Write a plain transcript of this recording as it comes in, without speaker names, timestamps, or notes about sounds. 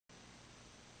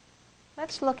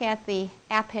Let's look at the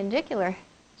appendicular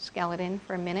skeleton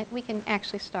for a minute. We can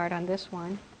actually start on this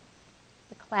one,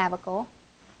 the clavicle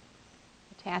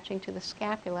attaching to the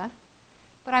scapula.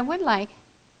 But I would like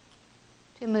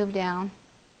to move down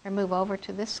or move over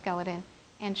to this skeleton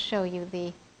and show you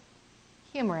the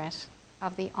humerus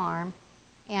of the arm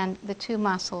and the two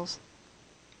muscles,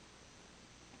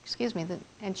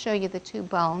 and show you the two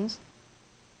bones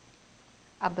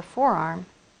of the forearm,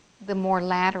 the more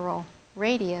lateral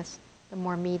radius, the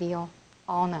more medial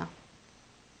ulna.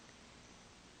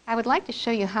 I would like to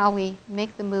show you how we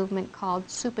make the movement called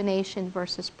supination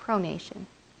versus pronation.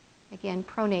 Again,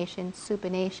 pronation,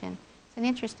 supination. It's an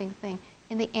interesting thing.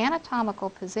 In the anatomical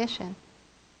position,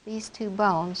 these two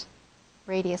bones,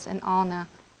 radius and ulna,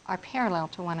 are parallel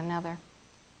to one another.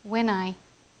 When I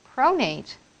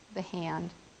pronate the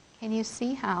hand, can you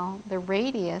see how the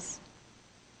radius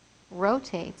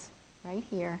rotates right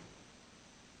here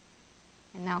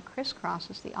and now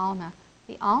crisscrosses the ulna?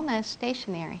 The ulna is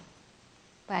stationary,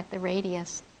 but the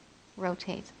radius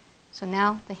rotates. So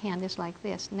now the hand is like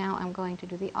this. Now I'm going to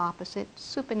do the opposite,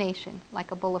 supination,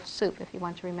 like a bowl of soup if you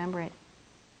want to remember it.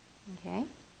 Okay?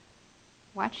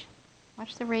 Watch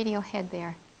the radial head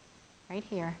there, right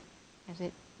here, as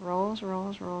it rolls,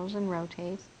 rolls, rolls, and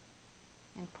rotates,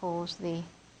 and pulls the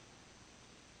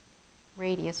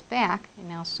radius back, and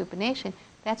now supination.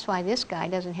 That's why this guy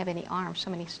doesn't have any arms. So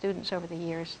many students over the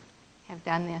years have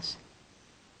done this.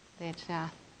 It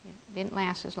didn't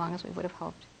last as long as we would have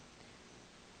hoped.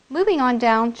 Moving on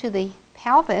down to the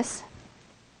pelvis,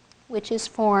 which is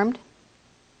formed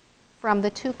from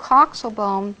the two coxal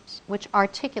bones which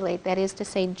articulate, that is to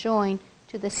say, join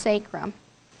to the sacrum.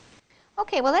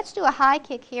 Okay, well, let's do a high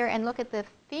kick here and look at the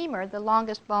femur, the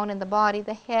longest bone in the body,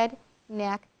 the head,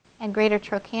 neck, and greater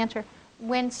trochanter.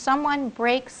 When someone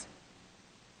breaks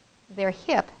their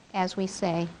hip, as we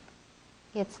say,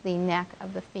 it's the neck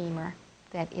of the femur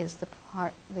that is the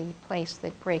place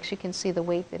that breaks. You can see the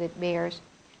weight that it bears.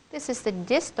 This is the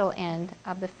distal end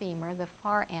of the femur, the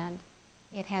far end.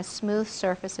 It has smooth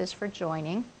surfaces for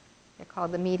joining. They're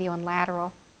called the medial and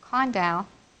lateral condyle.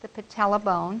 The patella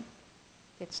bone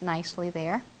fits nicely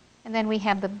there. And then we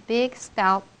have the big,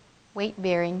 stout,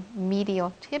 weight-bearing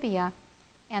medial tibia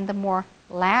and the more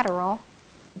lateral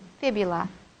fibula,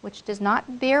 which does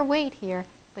not bear weight here,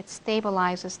 but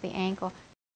stabilizes the ankle.